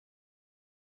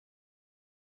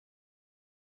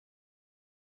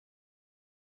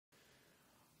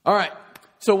All right.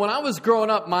 So when I was growing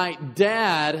up, my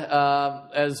dad,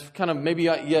 as kind of, maybe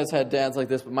you guys had dads like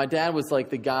this, but my dad was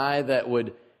like the guy that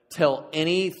would say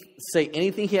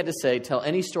anything he had to say, tell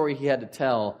any story he had to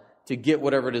tell to get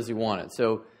whatever it is he wanted.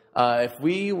 So if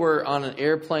we were on an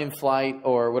airplane flight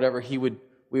or whatever, we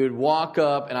would walk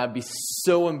up and I'd be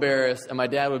so embarrassed, and my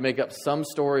dad would make up some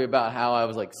story about how I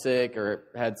was like sick or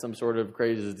had some sort of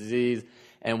crazy disease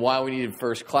and why we needed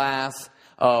first class.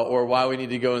 Or why we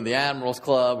needed to go in the Admirals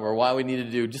Club, or why we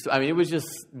needed to do it was just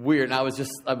weird. And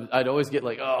I'd always get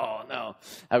like, oh no.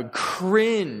 I would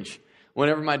cringe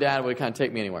whenever my dad would kind of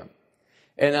take me anywhere.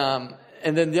 And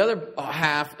then the other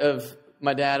half of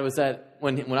my dad was that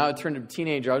when I would turn to a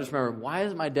teenager, I just remember, why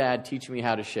is my dad teaching me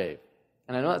how to shave?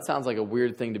 And I know that sounds like a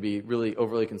weird thing to be really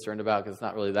overly concerned about because it's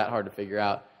not really that hard to figure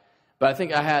out. But I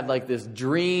think I had like this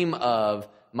dream of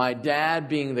my dad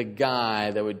being the guy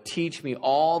that would teach me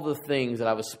all the things that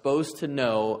I was supposed to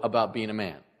know about being a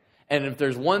man. And if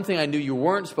there's one thing I knew you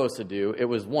weren't supposed to do, it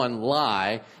was one,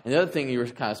 lie. And the other thing you were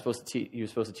kind of supposed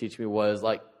to teach me was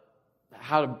like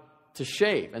how to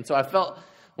shave. And so I felt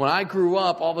when I grew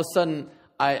up, all of a sudden,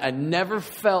 I never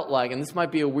felt like, and this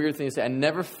might be a weird thing to say, I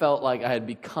never felt like I had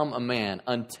become a man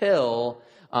until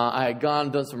I had gone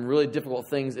and done some really difficult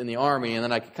things in the Army. And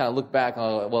then I could kind of look back and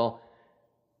go, well,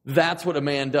 that's what a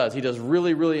man does. He does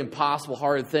really, really impossible,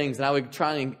 hard things. And I would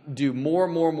try and do more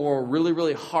really,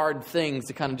 really hard things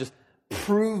to kind of just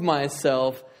prove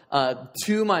myself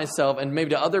to myself and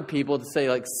maybe to other people to say,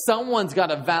 like, someone's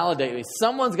got to validate me.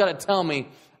 Someone's got to tell me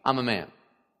I'm a man.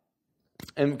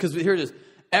 And because here it is.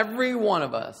 Every one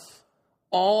of us,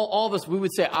 all of us, we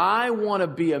would say, I want to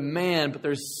be a man, but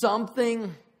there's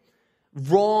something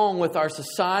wrong with our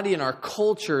society and our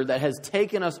culture that has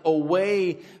taken us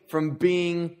away from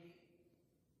being,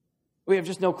 we have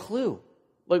just no clue.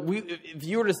 Like if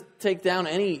you were to take down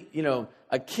any,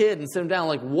 a kid and sit him down,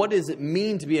 like what does it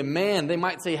mean to be a man? They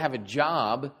might say have a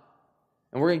job.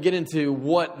 And we're going to get into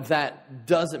what that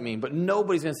doesn't mean. But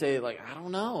nobody's going to say like, I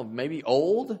don't know, maybe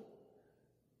old.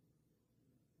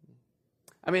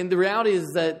 I mean, the reality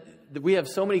is that we have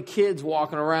so many kids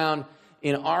walking around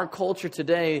in our culture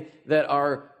today that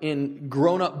are in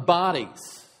grown-up bodies.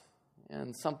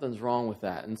 And something's wrong with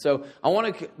that. And so I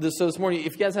want to, so this morning,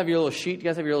 if you guys have your little sheet, you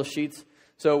guys have your little sheets.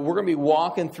 So we're going to be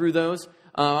walking through those.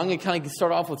 I'm going to kind of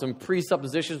start off with some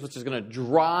presuppositions, which is going to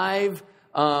drive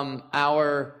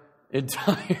our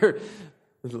entire,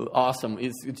 awesome.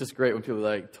 It's just great when people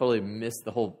like totally miss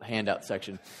the whole handout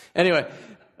section. Anyway,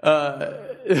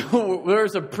 there are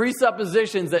some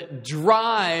presuppositions that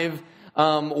drive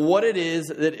what it is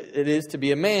that it is to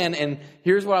be a man. And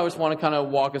here's what I just want to kind of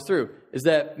walk us through, is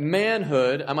that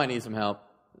manhood, I might need some help,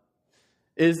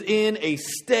 is in a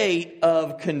state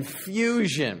of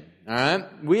confusion. All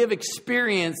right? We have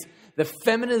experienced the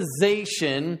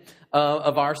feminization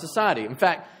of our society. In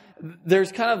fact,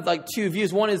 there's kind of like two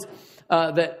views. One is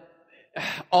that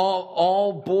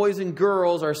all boys and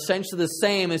girls are essentially the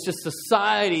same. It's just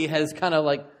society has kind of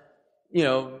like,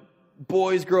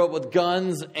 boys grow up with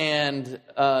guns and,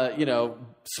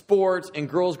 sports, and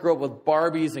girls grow up with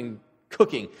Barbies and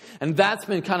cooking. And that's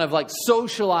been kind of like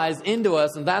socialized into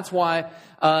us. And that's why,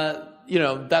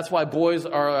 that's why boys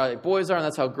are like boys are, and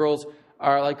that's how girls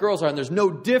are like girls are. And there's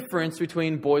no difference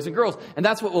between boys and girls. And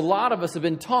that's what a lot of us have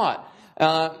been taught.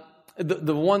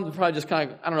 The one that probably just kind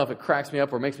of, I don't know if it cracks me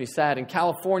up or makes me sad. In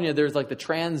California, there's like the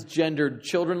transgendered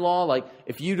children law. Like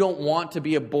if you don't want to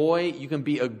be a boy, you can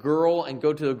be a girl and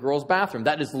go to the girl's bathroom.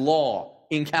 That is law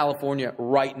in California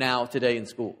right now, today in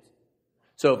schools.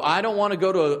 So if I don't want to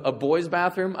go to a boy's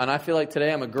bathroom and I feel like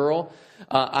today I'm a girl,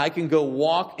 I can go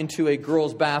walk into a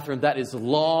girl's bathroom. That is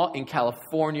law in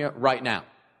California right now.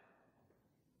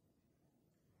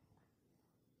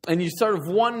 And you're sort of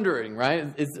wondering,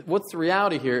 right? What's the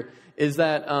reality here? Is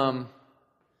that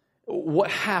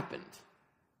what happened?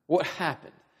 What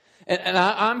happened? And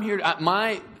I'm here.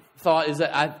 My thought is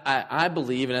that I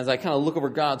believe, and as I kind of look over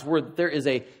God's word, there is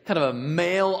a kind of a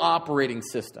male operating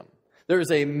system. There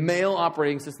is a male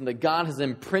operating system that God has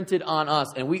imprinted on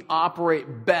us, and we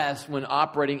operate best when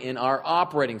operating in our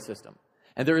operating system.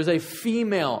 And there is a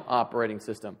female operating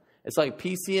system. It's like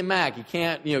PC and Mac. You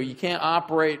can't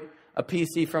operate a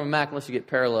PC from a Mac unless you get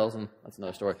Parallels, and that's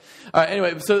another story. All right,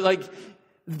 anyway, so like,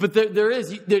 but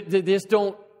they just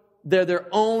don't, they're their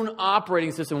own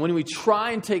operating system. When we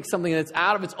try and take something that's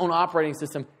out of its own operating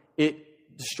system,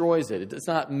 it destroys it. It's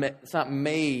not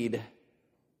made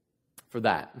for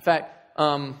that. In fact,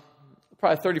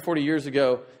 probably 30, 40 years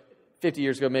ago, 50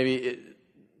 years ago maybe,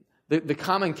 the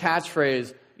common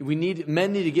catchphrase,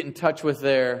 men need to get in touch with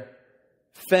their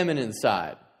feminine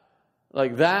side.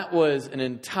 Like that was an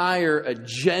entire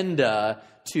agenda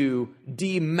to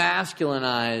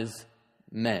demasculinize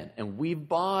men. And we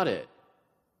bought it.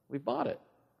 We bought it.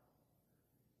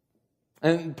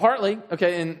 And partly,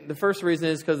 okay, and the first reason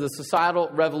is because of the societal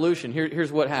revolution.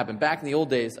 Here's what happened. Back in the old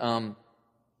days, and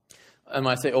when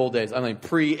I say old days, I mean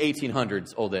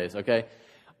pre-1800s old days, okay?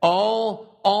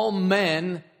 All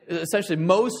men, essentially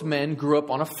most men, grew up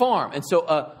on a farm. And so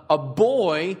a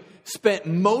boy spent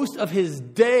most of his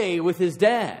day with his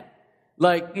dad.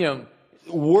 Like,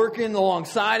 working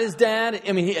alongside his dad.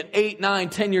 I mean, he at 8, 9,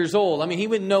 10 years old. I mean, he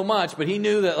wouldn't know much, but he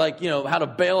knew that, how to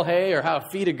bale hay or how to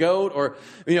feed a goat or,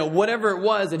 whatever it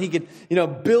was. And he could,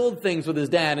 build things with his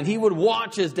dad. And he would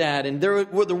watch his dad. And there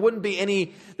wouldn't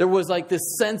be there was like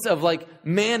this sense of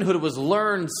manhood was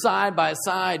learned side by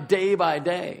side, day by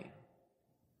day.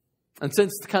 And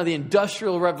since kind of the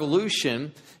Industrial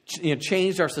Revolution,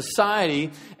 changed our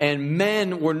society, and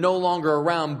men were no longer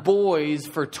around boys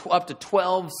for up to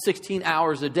 12, 16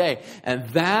 hours a day. And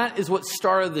that is what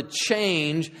started the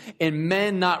change in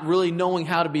men not really knowing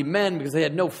how to be men because they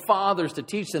had no fathers to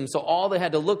teach them. So all they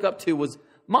had to look up to was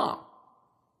mom.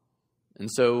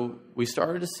 And so we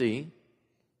started to see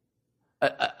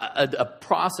a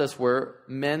process where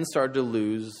men started to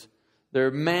lose their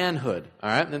manhood. All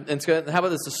right. And so how about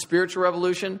this? The spiritual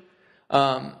revolution.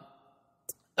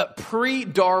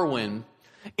 Pre-Darwin,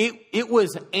 it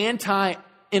was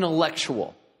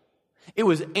anti-intellectual. It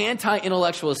was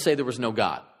anti-intellectual to say there was no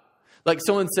God. Like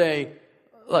someone say,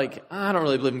 I don't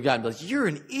really believe in God. And be like, you're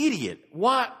an idiot.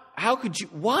 What? How could you?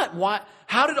 What? Why?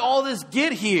 How did all this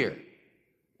get here?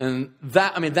 And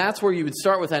that's where you would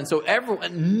start with that. And so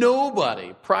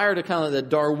nobody prior to kind of the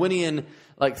Darwinian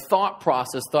thought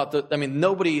process thought that,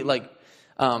 nobody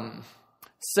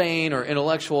sane or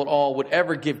intellectual at all would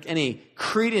ever give any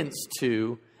credence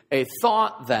to a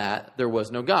thought that there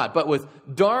was no God. But with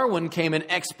Darwin came an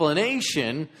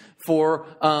explanation for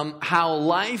how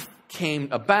life came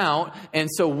about. And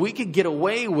so we could get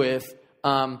away with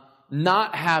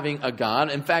not having a God.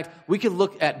 In fact, we could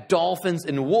look at dolphins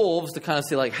and wolves to kind of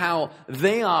see how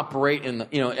they operate in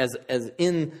as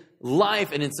in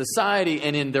life and in society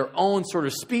and in their own sort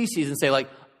of species and say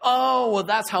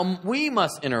that's how we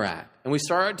must interact. And we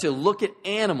started to look at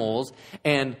animals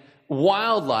and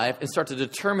wildlife and start to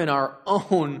determine our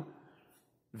own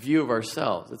view of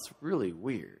ourselves. It's really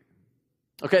weird.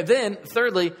 Okay, then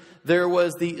thirdly, there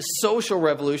was the social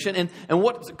revolution. And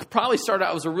what probably started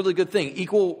out was a really good thing.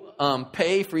 Equal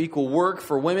pay for equal work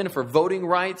for women, for voting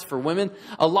rights for women.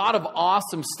 A lot of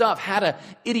awesome stuff had an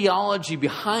ideology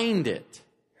behind it.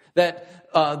 That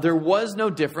there was no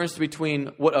difference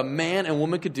between what a man and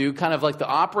woman could do. Kind of like the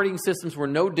operating systems were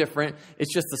no different.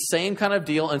 It's just the same kind of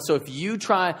deal. And so if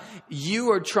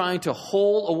you are trying to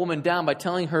hold a woman down by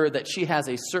telling her that she has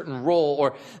a certain role,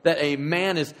 or that a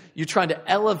man you're trying to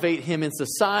elevate him in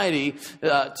society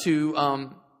to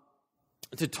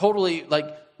totally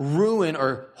ruin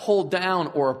or hold down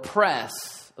or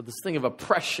oppress. This thing of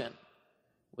oppression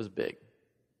was big.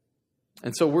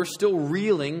 And so we're still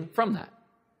reeling from that.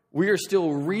 We are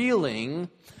still reeling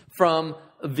from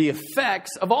the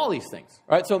effects of all these things,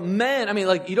 right? So men,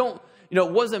 it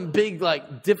wasn't big,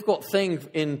 difficult thing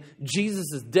in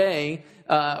Jesus' day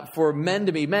for men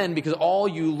to be men because all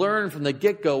you learned from the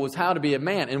get-go was how to be a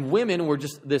man. And women were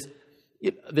just they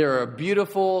were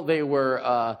beautiful. They were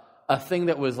a thing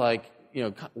that was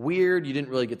weird. You didn't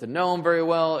really get to know them very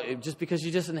well just because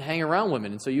you just didn't hang around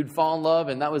women. And so you'd fall in love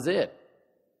and that was it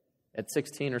at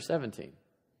 16 or 17.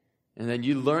 And then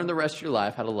you learn the rest of your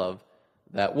life how to love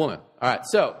that woman. All right,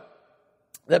 so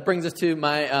that brings us to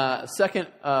my second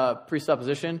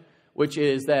presupposition, which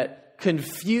is that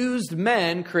confused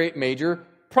men create major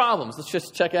problems. Let's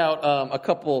just check out a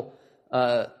couple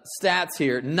stats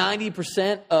here.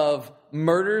 90% of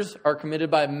murders are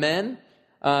committed by men.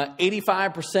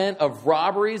 85% of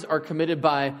robberies are committed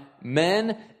by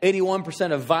men.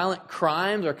 81% of violent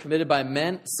crimes are committed by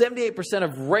men. 78%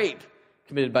 of rape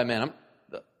committed by men.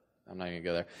 I'm not going to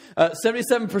go there.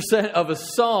 77% of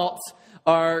assaults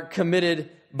are committed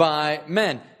by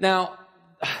men. Now,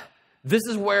 this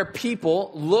is where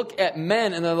people look at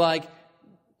men and they're like,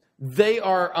 they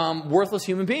are worthless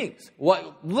human beings.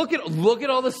 Look at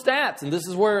all the stats. And this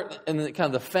is where and kind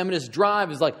of the feminist drive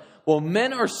is well,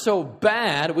 men are so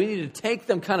bad, we need to take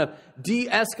them, kind of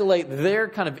de-escalate their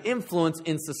kind of influence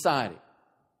in society.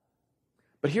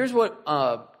 But here's what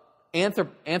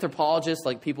anthropologists,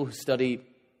 people who study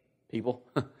people.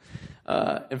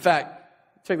 In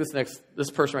fact, check this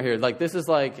person right here. This is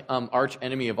arch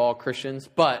enemy of all Christians,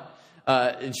 but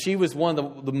and she was one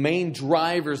of the main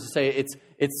drivers to say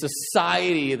it's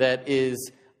society that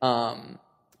is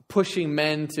pushing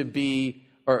men to be,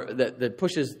 or that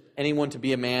pushes anyone to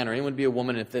be a man or anyone to be a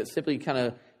woman, if it simply kind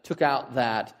of took out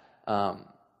that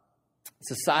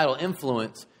societal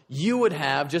influence, you would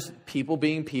have just people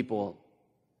being people.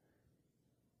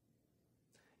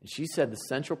 And she said the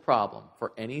central problem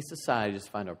for any society is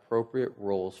to find appropriate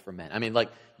roles for men. I mean,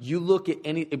 like, you look at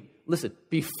listen,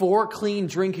 before clean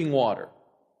drinking water,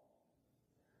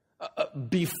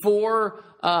 before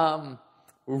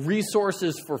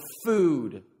resources for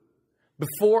food,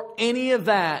 before any of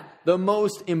that, the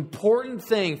most important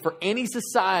thing for any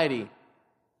society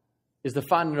is to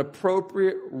find an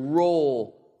appropriate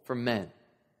role for men.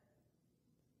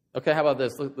 Okay, how about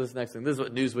this? Look, this next thing. This is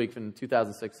what Newsweek from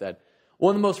 2006 said.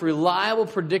 One of the most reliable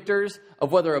predictors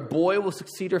of whether a boy will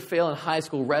succeed or fail in high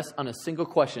school rests on a single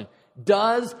question.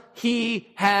 Does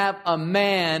he have a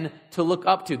man to look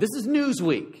up to? This is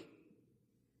Newsweek.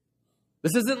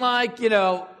 This isn't like,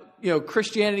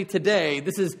 Christianity Today.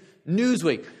 This is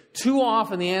Newsweek. Too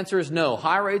often the answer is no.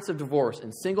 High rates of divorce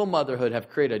and single motherhood have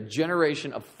created a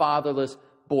generation of fatherless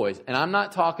boys. And I'm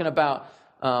not talking about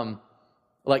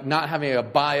like not having a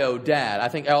bio dad. I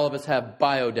think all of us have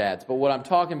bio dads. But what I'm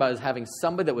talking about is having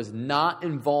somebody that was not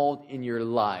involved in your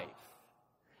life.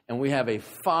 And we have a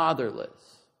fatherless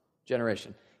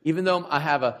generation. Even though I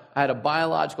had a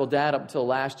biological dad up until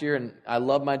last year, and I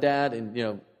love my dad,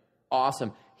 and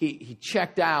awesome. He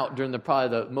checked out during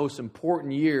probably the most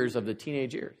important years of the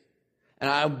teenage years. And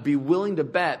I would be willing to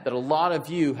bet that a lot of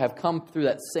you have come through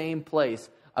that same place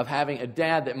of having a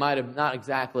dad that might have not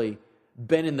exactly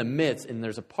been in the midst, and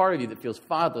there's a part of you that feels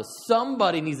fatherless.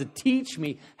 Somebody needs to teach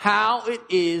me how it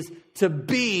is to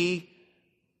be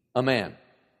a man.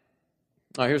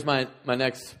 All right, here's my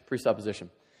next presupposition,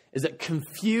 is that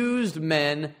confused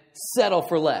men settle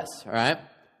for less, all right?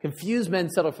 Confused men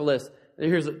settle for less.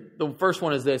 Here's the first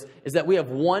one is this, is that we have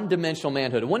one-dimensional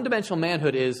manhood. And one-dimensional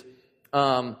manhood is,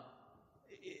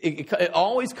 it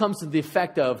always comes to the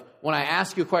effect of, when I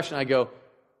ask you a question, I go,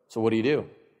 so what do you do?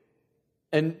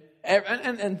 And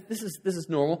this is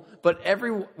normal, but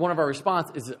every one of our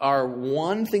response is our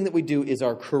one thing that we do is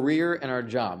our career and our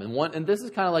job. And this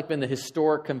has kind of like been the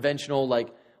historic, conventional, like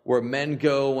where men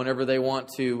go whenever they want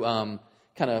to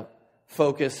kind of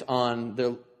focus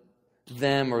on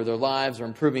them or their lives or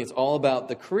improving. It's all about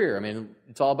the career. I mean,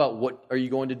 it's all about what are you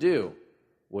going to do?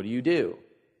 What do you do?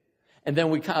 And then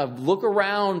we kind of look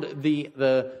around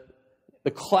the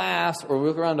class, or we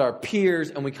look around our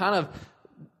peers, and we kind of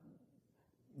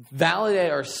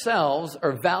validate ourselves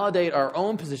or validate our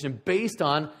own position based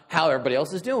on how everybody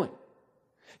else is doing.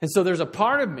 And so there's a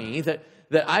part of me that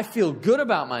I feel good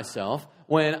about myself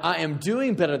when I am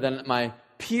doing better than my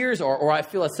peers are, or I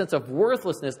feel a sense of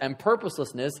worthlessness and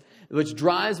purposelessness, which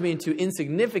drives me into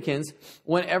insignificance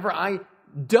whenever I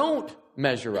don't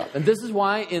measure up. And this is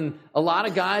why in a lot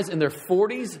of guys in their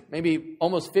 40s, maybe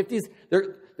almost 50s,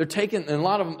 they're taking, and a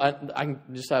lot of them, I can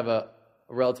just have a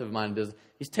relative of mine does.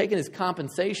 He's taking his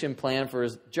compensation plan for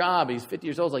his job. He's 50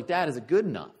 years old. He's like, Dad, is it good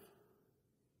enough?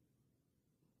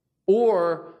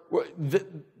 Or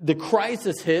the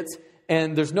crisis hits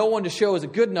and there's no one to show is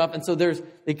it good enough. And so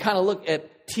they kind of look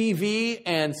at TV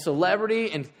and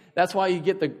celebrity, and that's why you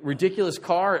get the ridiculous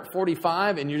car at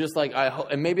 45, and you're just like,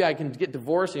 and maybe I can get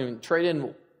divorced and trade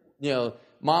in,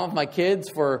 mom of my kids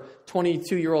for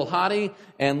 22-year-old hottie,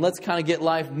 and let's kind of get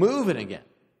life moving again.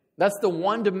 That's the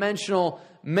one-dimensional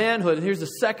manhood. And here's the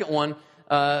second one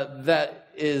that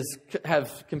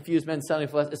have confused men settling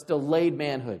for less. It's delayed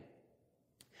manhood.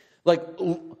 Like,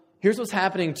 here's what's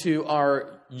happening to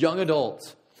our young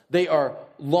adults. They are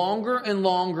longer and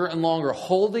longer and longer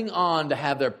holding on to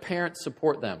have their parents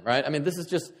support them, right? I mean, this is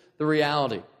just the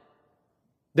reality.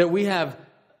 That we have,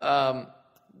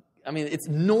 it's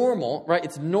normal, right?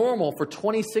 It's normal for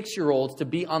 26-year-olds to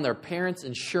be on their parents'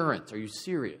 insurance. Are you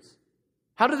serious?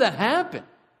 How did that happen?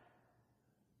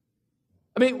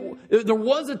 I mean, there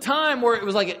was a time where it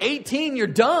was like at 18, you're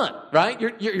done, right?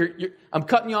 I'm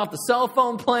cutting you off the cell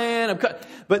phone plan.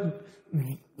 But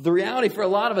the reality for a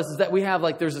lot of us is that we have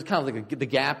there's this kind of like the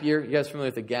gap year. You guys familiar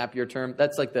with the gap year term?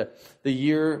 That's like the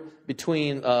year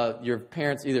between your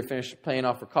parents either finish paying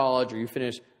off for college or you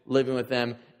finish living with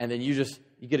them, and then you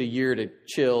get a year to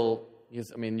chill.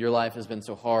 Because, your life has been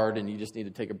so hard and you just need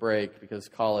to take a break because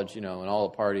college, and all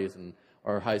the parties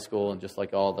or high school and just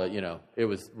like all the, it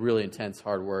was really intense,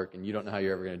 hard work, and you don't know how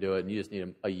you're ever going to do it, and you just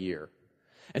need a year.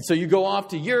 And so you go off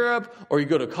to Europe, or you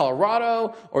go to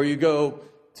Colorado, or you go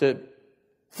to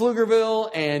Pflugerville,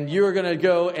 and you're going to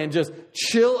go and just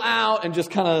chill out and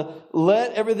just kind of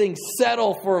let everything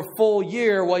settle for a full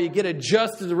year while you get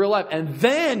adjusted to real life. And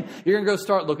then you're going to go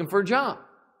start looking for a job.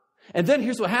 And then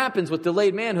here's what happens with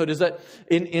delayed manhood is that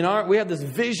we have this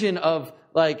vision of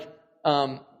like,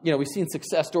 we've seen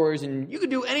success stories and you can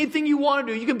do anything you want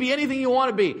to do. You can be anything you want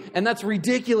to be. And that's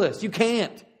ridiculous. You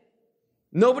can't.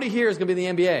 Nobody here is going to be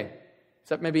in the NBA.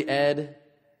 Except maybe Ed.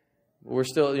 We're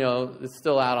still, it's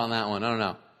still out on that one. I don't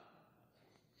know.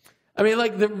 I mean,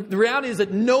 like the reality is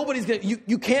that nobody's going to,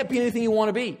 you can't be anything you want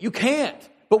to be. You can't.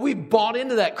 But we bought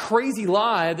into that crazy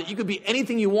lie that you could be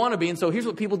anything you want to be. And so here's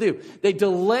what people do. They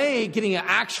delay getting an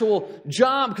actual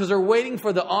job because they're waiting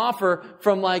for the offer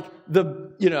from from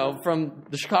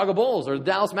the Chicago Bulls or the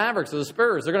Dallas Mavericks or the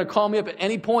Spurs. They're going to call me up at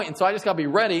any point. And so I just got to be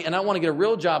ready. And I want to get a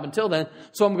real job until then.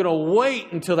 So I'm going to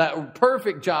wait until that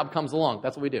perfect job comes along.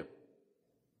 That's what we do.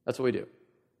 That's what we do.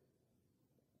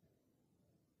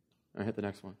 All right, hit the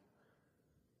next one.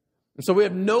 And so we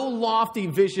have no lofty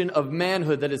vision of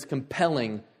manhood that is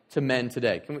compelling to men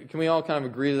today. Can we all kind of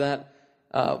agree to that?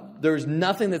 There's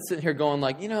nothing that's sitting here going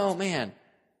like, man.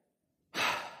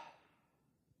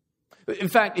 In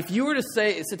fact, if you were to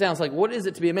sit down, it's like, what is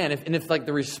it to be a man? If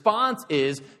the response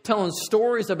is telling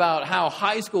stories about how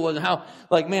high school was and how,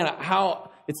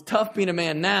 how it's tough being a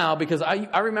man now, because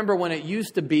I remember when it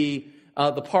used to be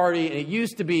the party, and it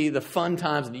used to be the fun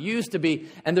times,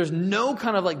 and there's no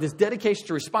kind of like this dedication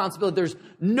to responsibility. There's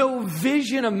no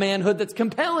vision of manhood that's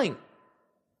compelling.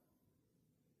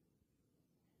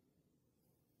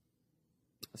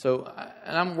 So,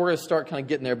 we're going to start kind of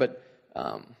getting there, but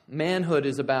manhood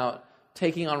is about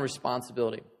taking on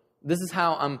responsibility. This is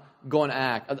how I'm going to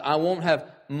act. I won't have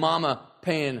mama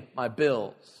paying my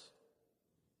bills.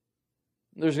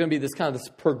 There's going to be this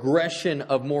progression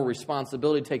of more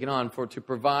responsibility taken on to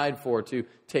provide for, to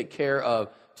take care of,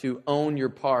 to own your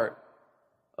part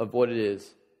of what it is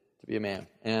to be a man.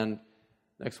 And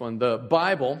next one, the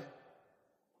Bible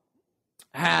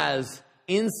has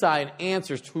inside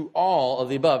answers to all of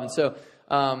the above. And so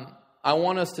I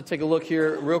want us to take a look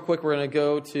here real quick. We're going to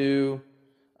go to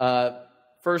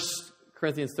 1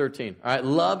 Corinthians 13. All right,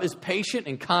 love is patient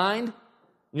and kind.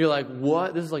 And you're like,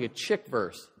 what? This is like a chick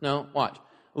verse. No, watch.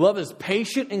 Love is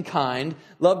patient and kind.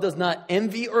 Love does not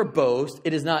envy or boast.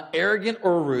 It is not arrogant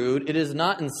or rude. It does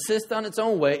not insist on its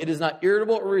own way. It is not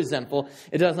irritable or resentful.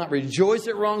 It does not rejoice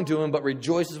at wrongdoing, but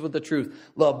rejoices with the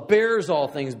truth. Love bears all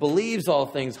things, believes all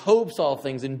things, hopes all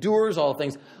things, endures all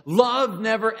things. Love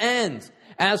never ends.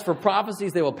 As for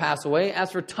prophecies, they will pass away.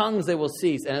 As for tongues, they will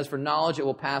cease. And as for knowledge, it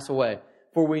will pass away.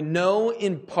 For we know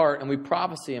in part and we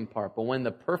prophesy in part. But when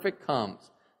the perfect comes,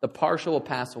 the partial will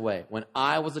pass away. When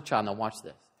I was a child, now watch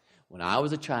this. When I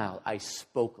was a child, I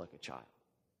spoke like a child.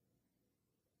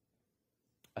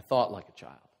 I thought like a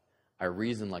child. I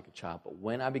reasoned like a child. But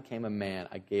when I became a man,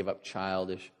 I gave up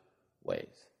childish ways.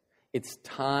 It's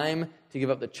time to give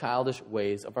up the childish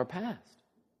ways of our past.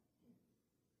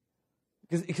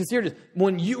 Because here it is.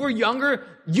 When you were younger,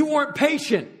 you weren't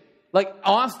patient. Like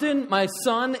Austin, my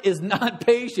son, is not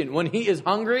patient. When he is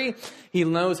hungry, he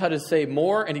knows how to say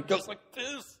more, and he goes like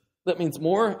this. That means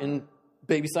more in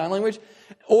baby sign language.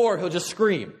 Or he'll just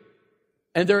scream.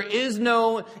 And there is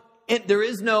no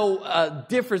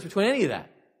difference between any of that.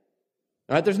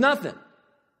 All right, there's nothing.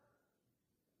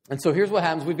 And so here's what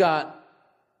happens. We've got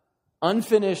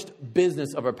unfinished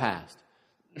business of our past.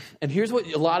 And here's what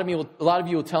a lot of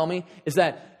you will tell me is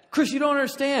that, Chris, you don't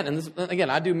understand. And this, again,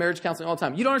 I do marriage counseling all the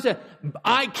time. You don't understand.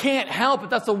 I can't help it.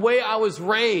 That's the way I was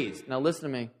raised. Now listen to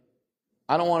me.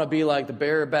 I don't want to be like the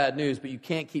bearer of bad news, but you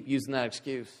can't keep using that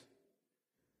excuse.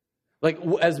 Like,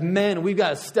 as men, we've got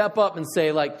to step up and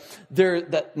say, like, there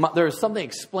is something that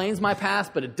explains my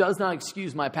past, but it does not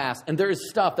excuse my past. And there is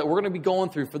stuff that we're going to be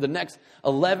going through for the next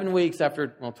 11 weeks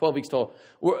 12 weeks total.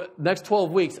 Next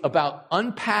 12 weeks about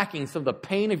unpacking some of the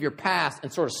pain of your past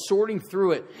and sort of sorting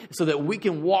through it so that we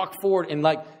can walk forward and,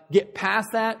 like, get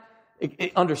past that,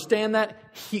 understand that,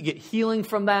 get healing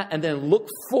from that, and then look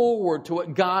forward to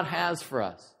what God has for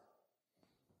us.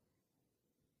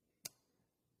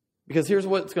 Because here's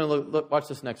what it's going to look. Watch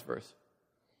this next verse.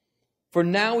 For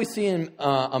now we see in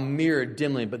a mirror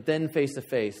dimly, but then face to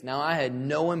face. Now I had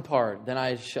known in part, then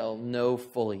I shall know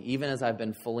fully, even as I've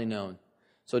been fully known.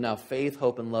 So now faith,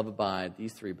 hope, and love abide,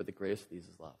 these three, but the greatest of these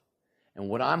is love. And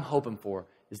what I'm hoping for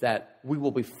is that we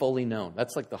will be fully known.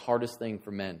 That's like the hardest thing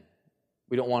for men.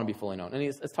 We don't want to be fully known. And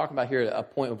it's talking about here a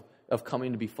point of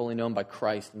coming to be fully known by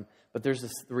Christ. But there's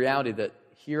this reality that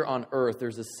here on earth,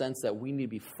 there's a sense that we need to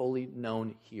be fully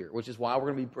known here, which is why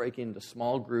we're going to be breaking into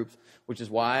small groups, which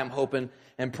is why I'm hoping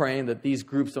and praying that these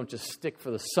groups don't just stick for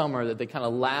the summer, that they kind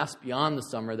of last beyond the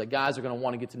summer, that guys are going to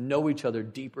want to get to know each other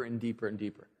deeper and deeper and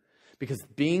deeper. Because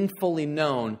being fully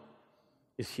known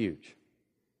is huge.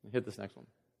 Hit this next one.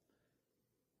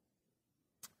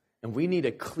 And we need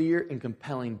a clear and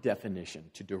compelling definition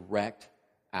to direct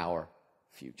our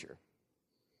future.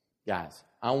 Guys,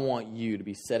 I want you to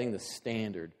be setting the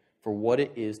standard for what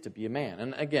it is to be a man.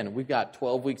 And again, we've got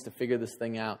 12 weeks to figure this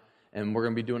thing out, and we're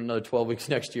going to be doing another 12 weeks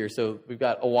next year, so we've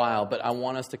got a while. But I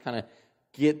want us to kind of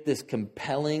get this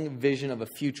compelling vision of a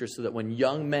future so that when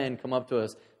young men come up to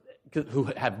us who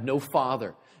have no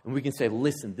father, and we can say,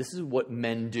 listen, this is what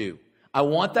men do. I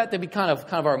want that to be kind of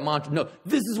our mantra. No,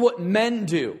 this is what men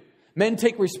do. Men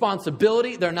take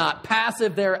responsibility. They're not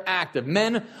passive. They're active.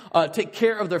 Men take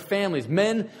care of their families.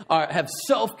 Men have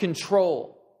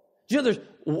self-control. Do you know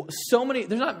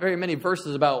there's not very many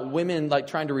verses about women like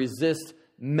trying to resist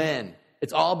men.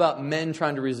 It's all about men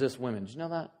trying to resist women. Did you know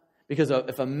that? Because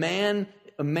if a man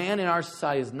in our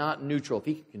society is not neutral, if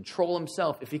he can control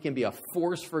himself, if he can be a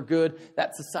force for good,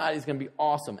 that society is going to be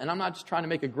awesome. And I'm not just trying to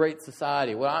make a great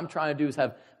society. What I'm trying to do is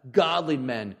have godly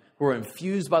men who are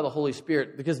infused by the Holy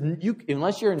Spirit. Because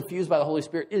unless you're infused by the Holy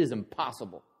Spirit, it is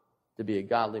impossible to be a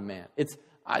godly man. It's,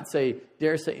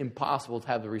 dare say, impossible to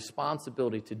have the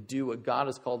responsibility to do what God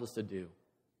has called us to do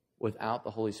without the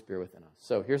Holy Spirit within us.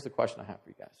 So here's the question I have for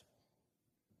you guys.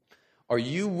 Are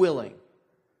you willing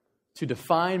to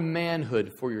define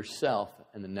manhood for yourself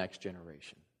and the next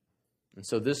generation? And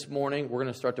so this morning, we're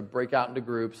going to start to break out into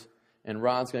groups, and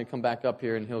Rod's going to come back up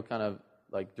here, and he'll kind of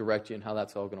like direct you in how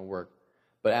that's all going to work.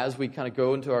 But as we kind of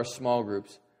go into our small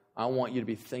groups, I want you to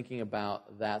be thinking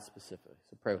about that specifically.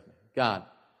 So pray with me. God,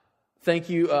 thank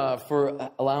you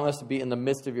for allowing us to be in the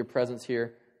midst of your presence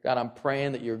here. God, I'm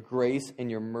praying that your grace and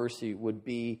your mercy would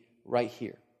be right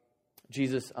here.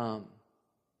 Jesus,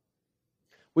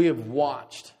 we have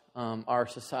watched our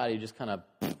society just kind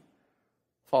of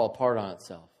fall apart on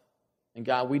itself. And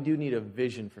God, we do need a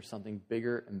vision for something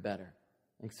bigger and better.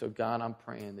 And so, God, I'm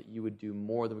praying that you would do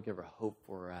more than we could ever hope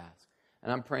for or ask.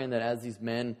 And I'm praying that as these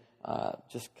men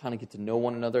just kind of get to know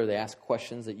one another, they ask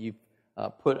questions that you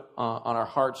put on our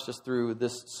hearts just through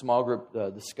this small group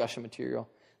discussion material,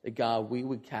 that, God, we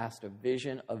would cast a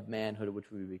vision of manhood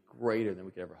which would be greater than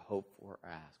we could ever hope for or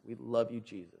ask. We love you,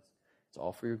 Jesus. It's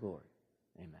all for your glory.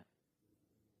 Amen.